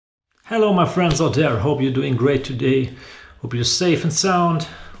Hello my friends out there, hope you're doing great today. Hope you're safe and sound.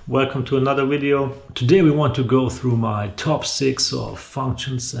 Welcome to another video. Today we want to go through my top 6 of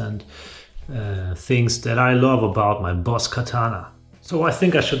functions and things that I love about my BOSS Katana. So I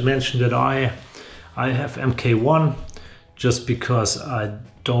think I should mention that I have MK1 just because I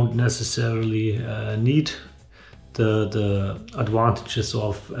don't necessarily need the advantages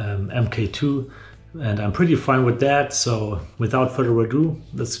of MK2. And I'm pretty fine with that, so without further ado,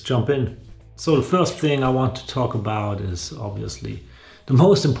 let's jump in. So the first thing I want to talk about is obviously the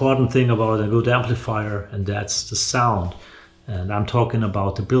most important thing about a good amplifier, and that's the sound. And I'm talking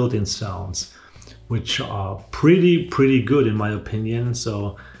about the built-in sounds, which are pretty good in my opinion.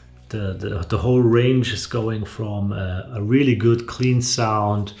 So the whole range is going from a really good clean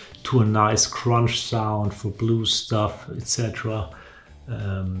sound to a nice crunch sound for blues stuff, etc.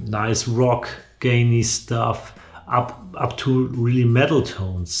 Nice rock gainy stuff up to really metal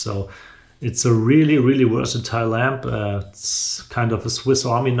tones. So it's a really versatile amp. It's kind of a Swiss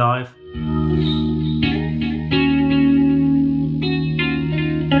Army knife.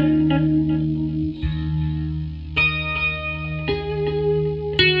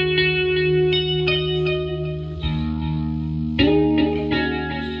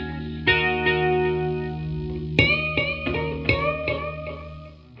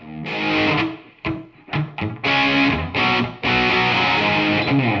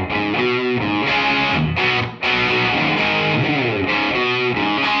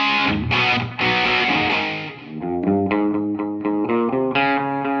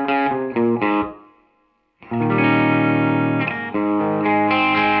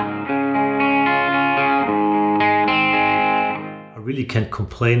 Really can't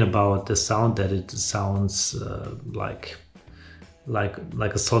complain about the sound, that it sounds like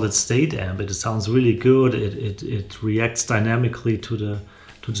a solid state amp. It sounds really good. It reacts dynamically to the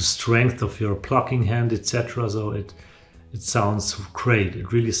strength of your plucking hand, etc. So it sounds great.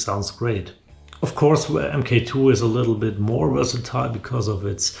 It really sounds great. Of course, MK2 is a little bit more versatile because of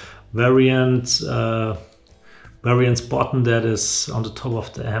its variants button that is on the top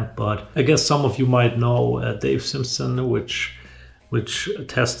of the amp. But I guess some of you might know Dave Simpson, which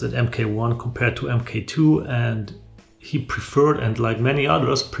tested MK1 compared to MK2, and he preferred, and like many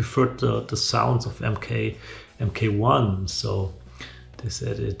others, preferred the sounds of MK1. So they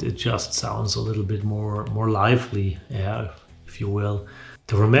said it just sounds a little bit more lively, yeah, if you will.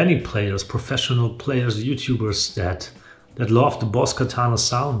 There were many players, professional players, YouTubers that love the BOSS Katana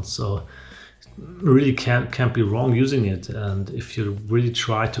sound, so really can't be wrong using it. And if you really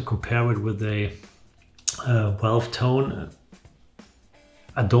try to compare it with a valve tone,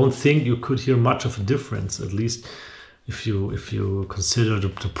 I don't think you could hear much of a difference, at least if you consider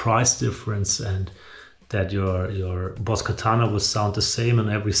the price difference, and that your BOSS Katana will sound the same on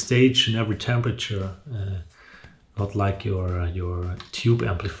every stage and every temperature, not like your tube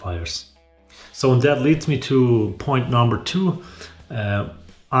amplifiers. So and that leads me to point number 2.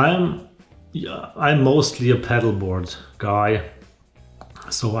 I'm mostly a pedalboard guy.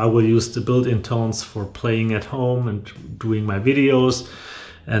 So I will use the built-in tones for playing at home and doing my videos.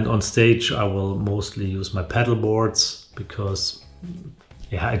 And on stage, I will mostly use my pedal boards because,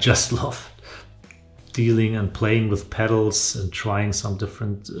 yeah, I just love dealing and playing with pedals and trying some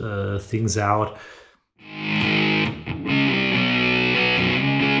different things out.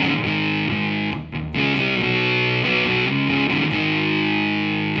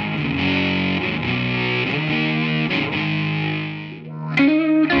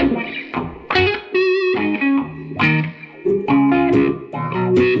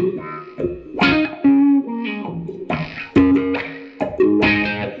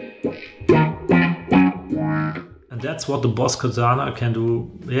 That's what the BOSS Katana can do,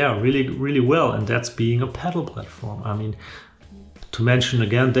 yeah, really well, and that's being a pedal platform. I mean, to mention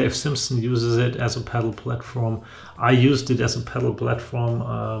again, Dave Simpson uses it as a pedal platform. I used it as a pedal platform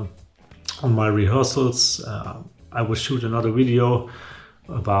on my rehearsals. I will shoot another video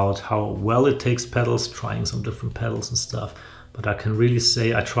about how well it takes pedals, trying some different pedals and stuff. But I can really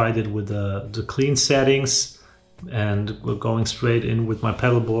say I tried it with the clean settings and going straight in with my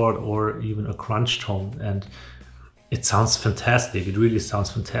pedal board or even a crunch tone, and it sounds fantastic. It really sounds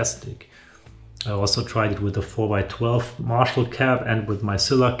fantastic. I also tried it with a 4x12 Marshall cab and with my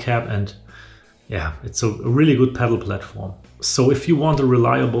Silla cab, and yeah, it's a really good pedal platform. So if you want a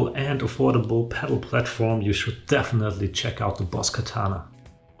reliable and affordable pedal platform, you should definitely check out the BOSS Katana.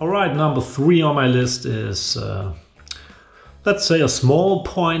 Alright, number 3 on my list is, let's say, a small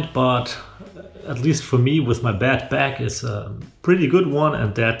point, but at least for me with my bad back, is a pretty good one,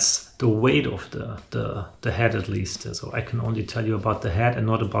 and that's the weight of the head at least. So I can only tell you about the head and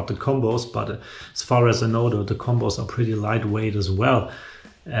not about the combos, but as far as I know, the combos are pretty lightweight as well.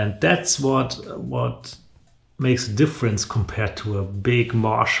 And that's what makes a difference compared to a big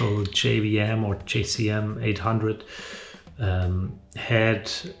Marshall JVM or JCM 800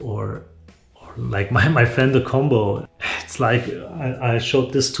 head, or like my Fender combo. It's like I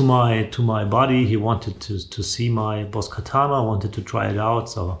showed this to my buddy. He wanted to see my BOSS Katana, wanted to try it out,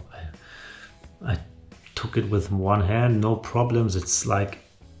 so I took it with one hand, no problems. It's like,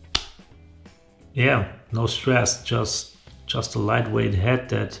 yeah, no stress, just a lightweight head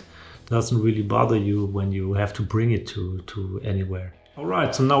that doesn't really bother you when you have to bring it to anywhere. All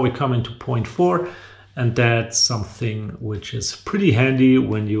right, so now we come into point 4, and that's something which is pretty handy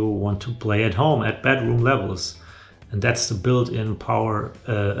when you want to play at home at bedroom levels, and that's the built-in power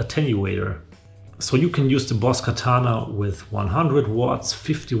attenuator. So you can use the BOSS Katana with 100 watts,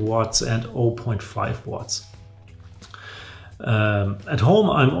 50 watts and 0.5 watts. At home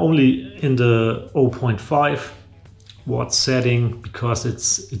I'm only in the 0.5 watt setting because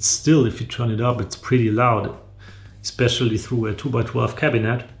it's still, if you turn it up, it's pretty loud, especially through a 2x12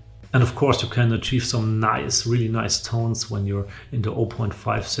 cabinet. And of course you can achieve some really nice tones when you're in the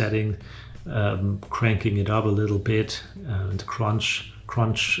 0.5 setting, cranking it up a little bit, the crunch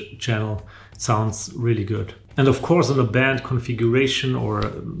channel. It sounds really good. And of course in a band configuration,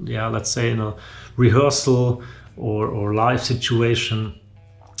 or yeah, let's say in a rehearsal or live situation,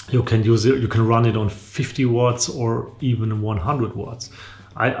 you can use it, you can run it on 50 watts or even 100 watts.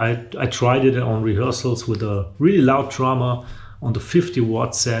 I tried it on rehearsals with a really loud drummer on the 50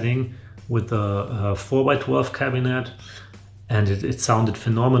 watt setting with a 4x12 cabinet, and it sounded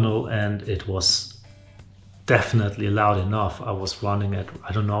phenomenal, and it was definitely loud enough. I was running at,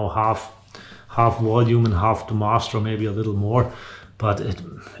 I don't know, half volume and half the master, maybe a little more. But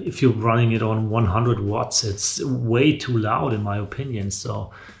if you're running it on 100 watts, it's way too loud in my opinion.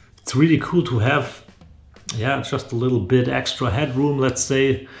 So it's really cool to have, yeah, just a little bit extra headroom, let's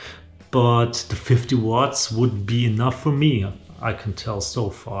say. But the 50 watts would be enough for me, I can tell so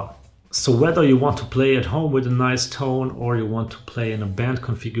far. So whether you want to play at home with a nice tone, or you want to play in a band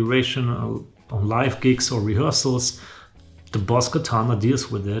configuration on live gigs or rehearsals, the BOSS Katana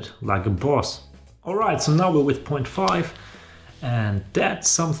deals with it like a boss. Alright, so now we're with point 5, and that's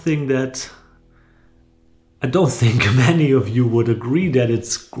something that I don't think many of you would agree that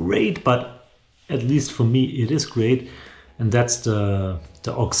it's great, but at least for me it is great, and that's the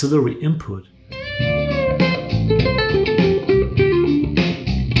auxiliary input.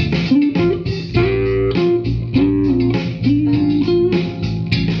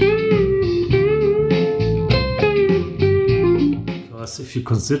 If you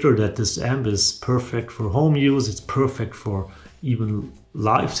consider that this amp is perfect for home use, it's perfect for even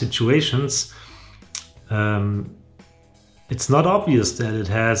live situations, it's not obvious that it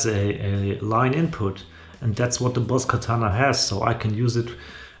has a line input, and that's what the BOSS Katana has. So I can use it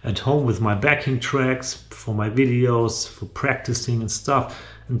at home with my backing tracks, for my videos, for practicing and stuff,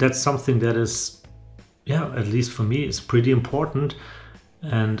 and that's something that is, yeah, at least for me, is pretty important.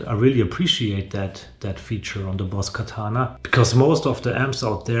 And I really appreciate that feature on the BOSS Katana, because most of the amps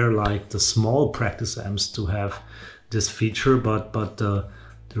out there, like the small practice amps, to have this feature, but the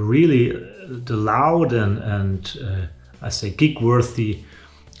loud and I say gig-worthy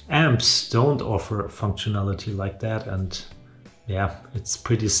amps don't offer functionality like that. And yeah, it's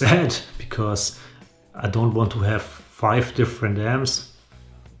pretty sad, because I don't want to have 5 different amps.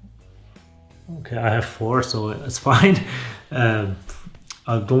 Okay, I have 4, so it's fine.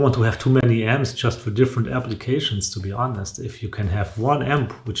 I don't want to have too many amps just for different applications, to be honest. If you can have one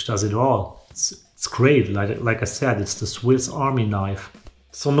amp which does it all, it's great. Like I said, it's the Swiss Army knife.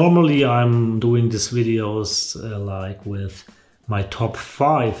 So normally I'm doing these videos like with my top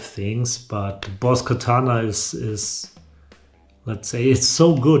 5 things, but the BOSS Katana is, let's say, it's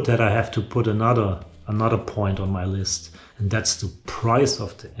so good that I have to put another point on my list, and that's the price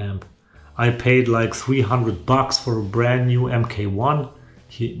of the amp. I paid like $300 for a brand new MK1.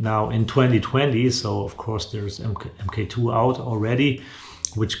 Now in 2020, so of course there's MK2 out already,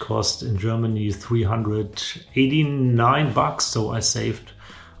 which cost in Germany $389, so I saved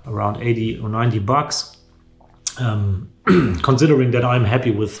around 80 or 90 bucks, considering that I'm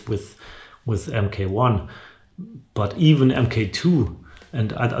happy with MK1. But even MK2,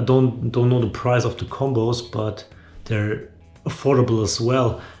 and I don't know the price of the combos, but they're affordable as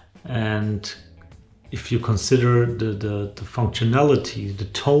well. And if you consider the functionality, the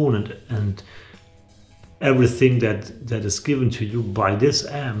tone, and everything that is given to you by this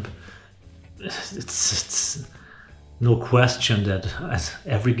amp, it's no question that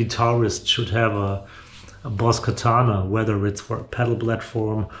every guitarist should have a BOSS Katana, whether it's for a pedal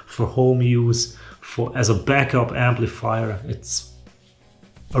platform, for home use, for as a backup amplifier. It's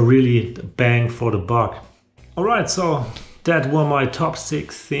a really bang for the buck. Alright, so that were my top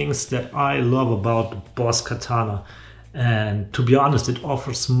 6 things that I love about the BOSS Katana. And to be honest, it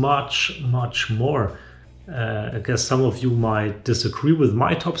offers much more. I guess some of you might disagree with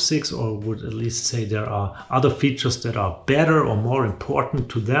my top 6, or would at least say there are other features that are better or more important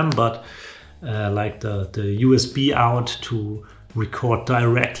to them, but like the USB out to record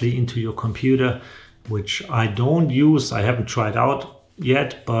directly into your computer, which I don't use. I haven't tried out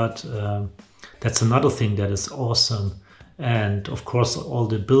yet, but that's another thing that is awesome. And of course, all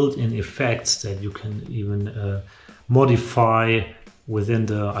the built-in effects that you can even modify within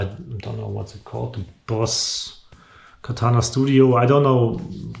the, I don't know what's it called, the BOSS Katana Studio. I don't know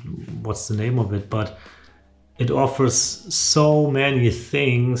what's the name of it, but it offers so many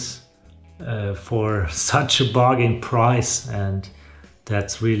things for such a bargain price, and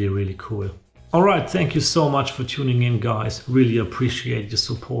that's really cool. All right, thank you so much for tuning in, guys. Really appreciate your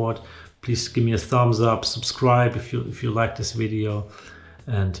support. Please give me a thumbs up, subscribe if you like this video,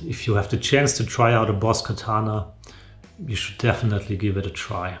 and if you have the chance to try out a BOSS Katana, you should definitely give it a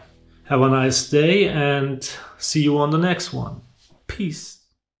try. Have a nice day and see you on the next one. Peace.